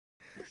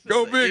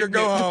Go big or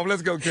go home.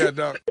 Let's go, cat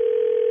dog.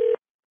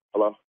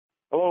 Hello?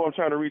 Hello, I'm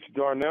trying to reach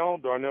Darnell.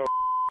 Darnell.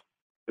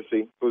 Let's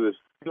see. Who's this?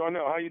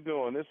 Darnell, how you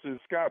doing? This is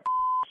Scott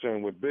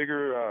with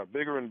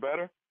Bigger and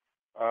Better,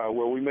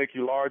 where we make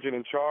you large and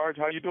in charge.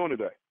 How you doing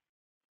today?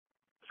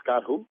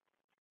 Scott who?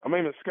 My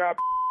name is Scott,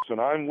 and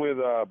I'm with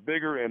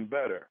Bigger and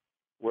Better,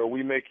 where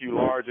we make you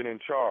large and in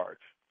charge.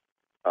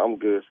 I'm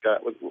good,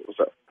 Scott. What's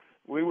up?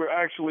 We were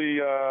actually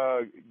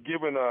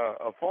given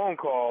a phone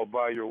call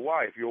by your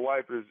wife. Your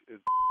wife is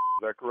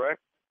that correct?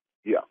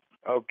 Yeah.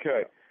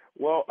 Okay.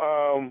 Well,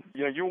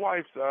 your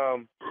wife's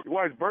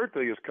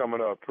birthday is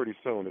coming up pretty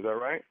soon. Is that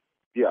right?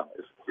 Yeah.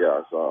 It's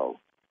a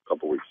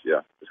couple weeks.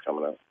 Yeah, it's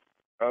coming up.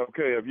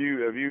 Okay. Have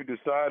you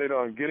decided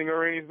on getting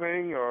her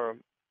anything, or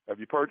have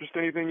you purchased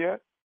anything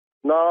yet?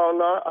 No.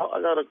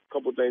 I got a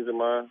couple things in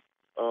mind.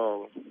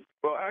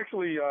 Well,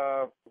 actually,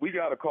 we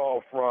got a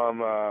call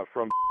from.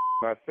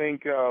 I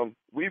think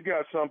we've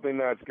got something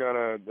that's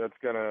gonna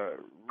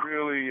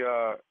really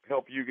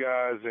help you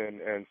guys,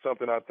 and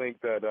something I think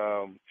that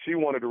she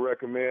wanted to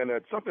recommend.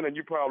 That's something that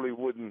you probably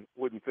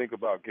wouldn't think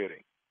about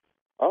getting.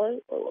 All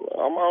right,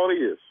 I'm all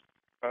ears.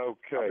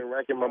 Okay. I've been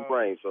racking my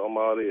brain, so I'm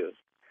all ears.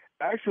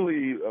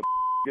 Actually,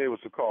 gave us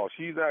a call.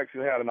 She's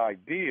actually had an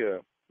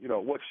idea,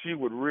 what she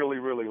would really,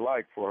 really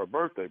like for her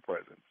birthday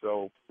present.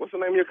 So, what's the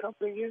name of your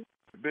company again?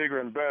 Bigger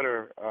and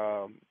Better.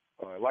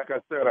 Like I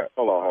said,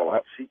 hold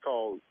on. She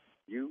called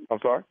you. I'm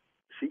sorry?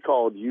 She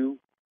called you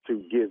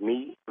to give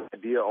me an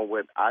idea on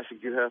what I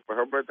should get her for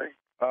her birthday?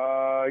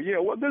 Yeah.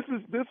 Well, this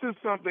is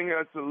something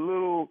that's a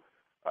little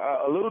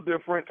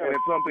different, and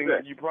it's something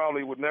that you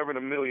probably would never in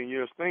a million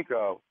years think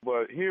of.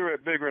 But here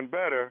at Bigger and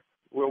Better,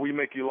 where we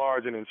make you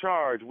large and in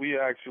charge, we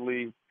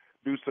actually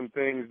do some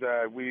things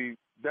that we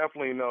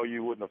definitely know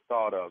you wouldn't have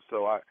thought of.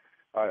 So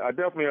I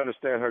definitely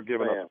understand her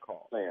giving us a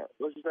call. Sam.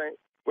 What's your name?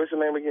 What's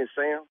your name again?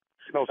 Sam?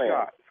 No, Sam.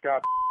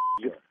 Scott.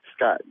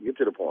 Scott, get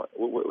to the point.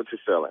 What you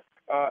selling?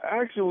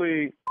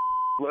 Actually,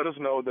 let us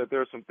know that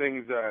there's some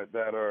things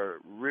that are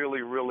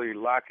really, really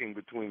lacking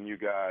between you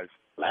guys.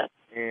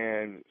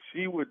 And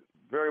she would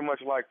very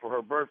much like for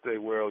her birthday,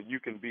 where you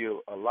can be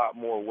a lot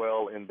more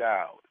well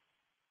endowed.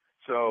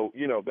 So,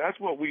 that's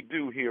what we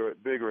do here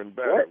at Bigger and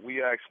Better. What?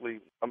 We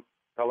actually,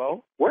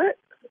 hello? What?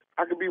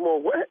 I could be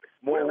more what?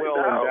 More well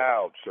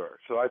endowed, sir.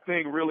 So I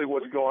think really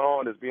what's going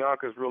on is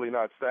Bianca's really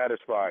not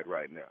satisfied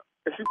right now.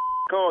 And she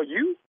call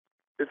you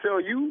to tell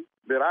you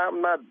that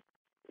I'm not.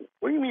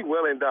 What do you mean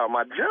well endowed?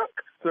 My junk?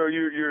 Sir,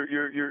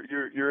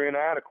 you're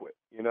inadequate.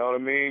 You know what I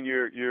mean?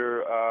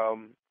 You're I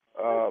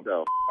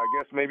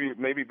guess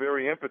maybe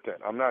very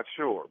impotent. I'm not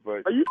sure,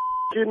 but are you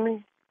kidding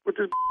me? With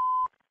this?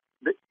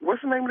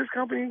 What's the name of this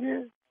company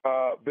again?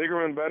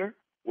 Bigger and Better,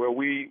 where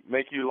we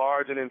make you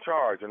large and in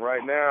charge. And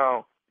right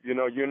now, you're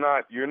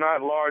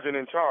not large and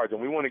in charge, and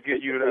we want to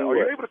get you to that. Are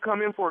you able to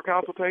come in for a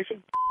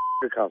consultation?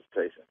 Good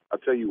consultation. I'll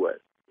tell you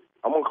what.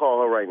 I'm gonna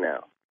call her right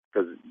now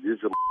because this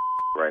is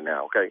right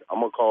now. Okay,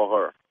 I'm gonna call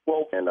her.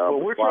 Well,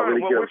 what we're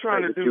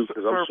trying to do,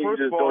 sir. First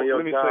of all,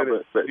 let me say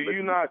this: do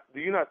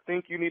you not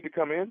think you need to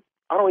come in?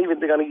 I don't even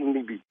think I need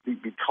to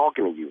be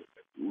talking to you,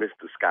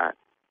 Mr. Scott,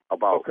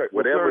 about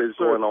whatever is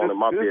going on in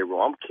my bedroom.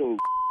 I'm king,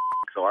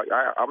 so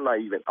I'm not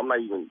even. I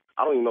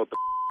don't even know what the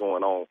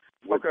going on.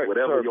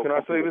 Whatever your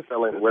company is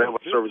selling, whatever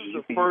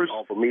services you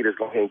offer me that's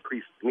going to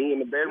increase me in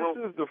the bedroom.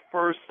 This is the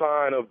first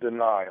sign of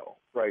denial,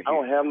 right here. I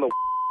don't have no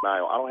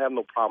denial. I don't have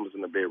no problems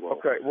in the bedroom.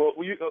 Okay, well,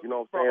 you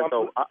know what I'm saying?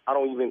 So I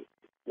don't even.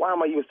 Why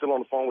am I even still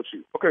on the phone with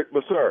you? Okay,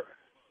 but sir,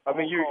 I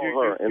mean, you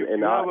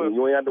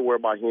ain't have to worry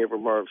about hearing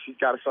from her. If she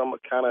got some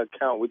kind of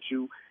account with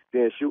you,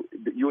 then you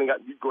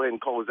go ahead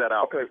and close that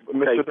out. Okay,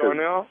 Mr.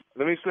 Darnell,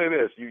 let me say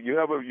this: you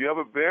have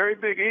a very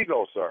big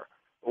ego, sir.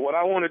 But what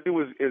I want to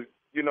do is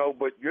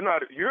but you're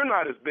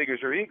not as big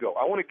as your ego.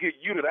 I want to get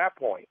you to that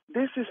point.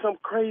 This is some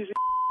crazy.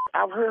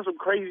 I've heard some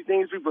crazy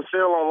things people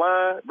sell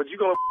online, but you're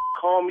gonna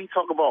call me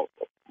talk about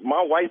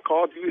my wife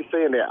called you and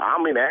saying that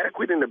I'm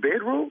inadequate in the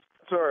bedroom.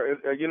 Sir,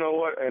 you know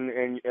what?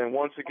 And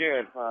once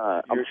again,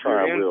 I'm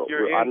trying.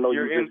 I know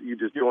you're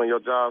just doing your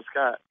job,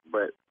 Scott,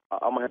 but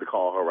I'm gonna have to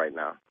call her right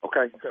now.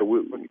 Okay? So don't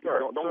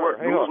worry.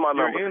 Lose my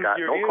number, Scott.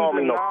 Don't call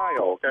me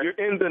no. Okay?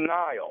 You're in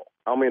denial.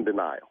 I'm in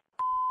denial.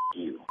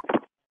 You.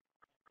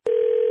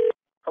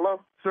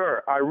 Hello?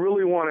 Sir, I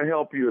really want to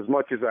help you as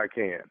much as I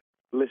can.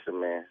 Listen,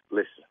 man.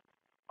 Listen.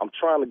 I'm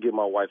trying to get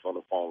my wife on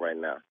the phone right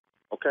now.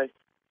 Okay?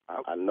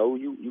 I know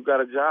you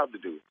got a job to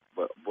do,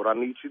 but what I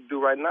need you to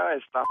do right now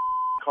is stop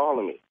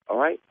calling me. All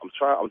right? I'm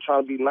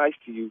trying to be nice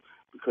to you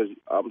because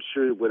I'm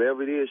sure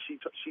whatever it is,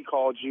 she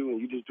called you and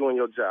you're just doing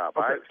your job.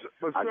 Okay, all right?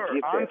 But sir,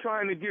 I'm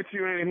trying to get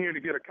you in here to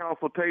get a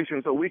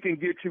consultation so we can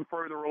get you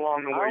further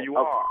along than where you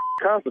are.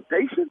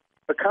 Consultation?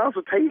 A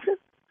consultation?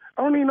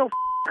 I don't need no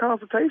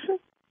consultation.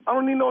 I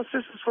don't need no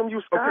assistance from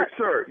you, Scott. Okay,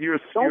 sir,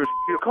 don't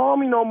call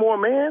me no more,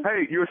 man.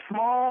 Hey, you're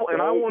small,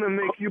 and I want to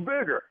make you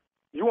bigger.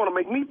 You want to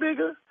make me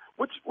bigger?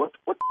 What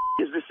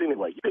is this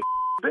anyway? You make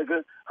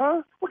bigger?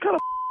 Huh? What kind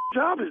of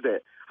job is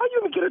that? How you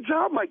even get a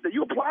job like that?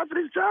 You apply for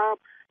this job?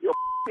 You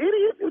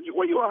idiot?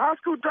 Were you a high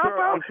school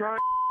dropout? Sir, I'm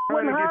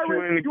trying to get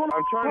you in. You want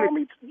to call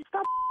me?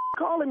 Stop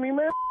calling me,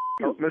 man.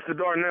 Mr.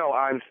 Darnell,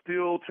 I'm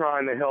still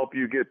trying to help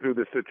you get through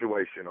the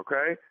situation,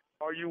 okay?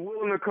 Are you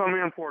willing to come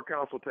in for a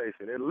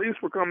consultation? At least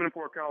we're coming in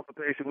for a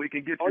consultation. We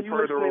can get you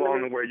further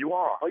along than where you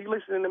are. Are you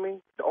listening to me?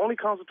 The only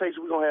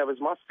consultation we're going to have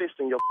is my fist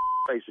in your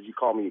face if you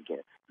call me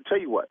again. I'll tell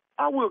you what,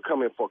 I will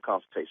come in for a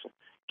consultation.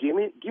 Give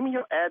me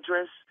your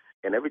address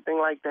and everything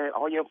like that,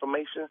 all your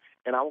information,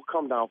 and I will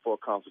come down for a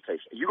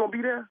consultation. You gonna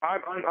be there?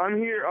 I'm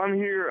here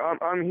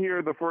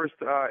the first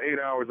 8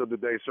 hours of the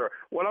day, sir.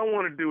 What I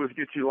want to do is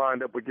get you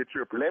lined up and get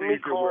you a procedure.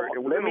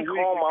 Let me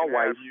call my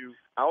wife.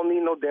 I don't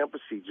need no damn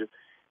procedure.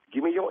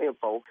 Give me your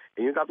info,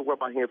 and you don't have to worry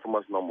about hearing from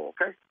us no more,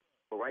 okay?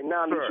 But right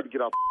now, I need you to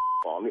get off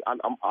the phone.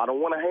 I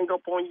don't want to hang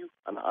up on you.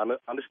 I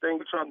understand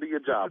you're trying to do your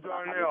job. Mr.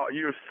 Darnell,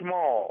 you're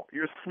small.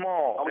 You're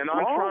small. I'm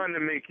trying to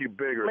make you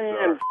bigger, man,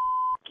 sir.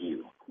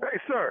 You.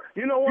 Hey, sir,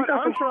 you know what?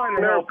 I'm trying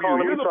to help you.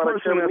 You're the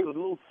person that's a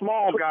little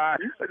small guy,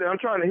 and I'm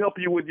trying to help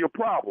you with your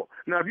problem.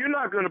 Now, if you're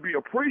not going to be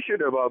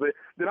appreciative of it,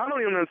 then I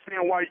don't even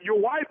understand why your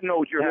wife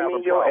knows you're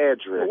having a problem.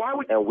 Give me your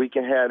address, and we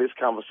can have this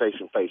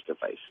conversation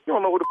face-to-face. You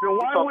don't know who the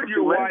then why would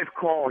your wife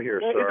call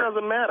here, man, sir? It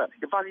doesn't matter.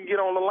 If I can get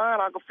on the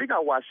line, I can figure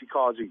out why she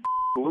called you,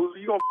 loser.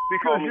 You gonna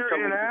because you're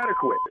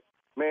inadequate.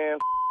 Man.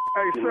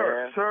 Hey,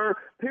 sir,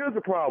 here's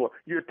the problem.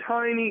 You're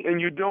tiny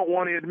and you don't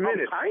want to admit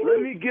it. Tiny? Let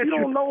me get you.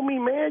 You don't know me,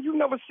 man. You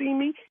never seen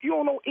me. You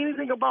don't know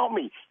anything about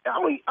me.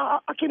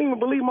 I can't even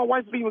believe my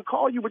wife would even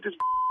call you with this.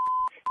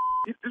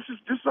 This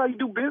is how you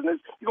do business?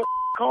 You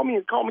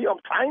gonna call me I'm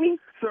tiny?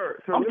 Sir,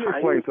 let me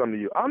explain something to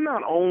you. I'm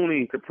not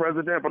only the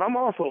president, but I'm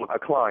also a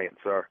client,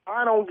 sir.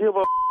 I don't give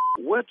a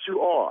what you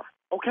are,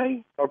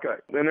 okay? Okay.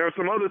 And there are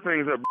some other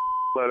things that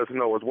let us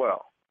know as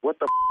well. What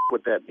the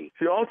would that be?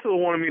 She also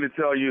wanted me to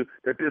tell you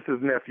that this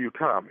is Nephew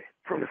Tommy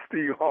from the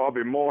Steve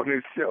Harvey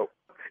Morning Show.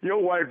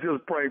 Your wife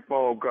just prank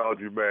phone called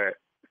you, man.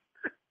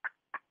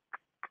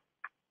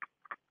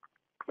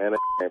 Man, that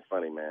ain't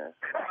funny, man.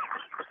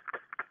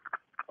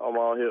 I'm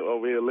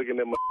over here looking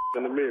at my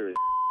in the mirror.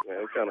 Man,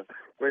 it's kind of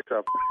great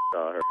time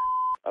on her.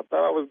 I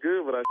thought I was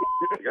good, but I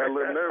got a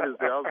little nervous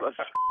there. I was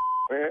like,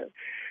 man.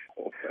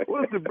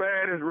 What's the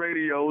baddest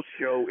radio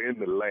show in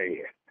the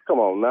land? Come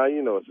on, now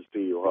you know it's the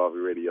Steve Harvey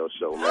radio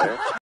show, man.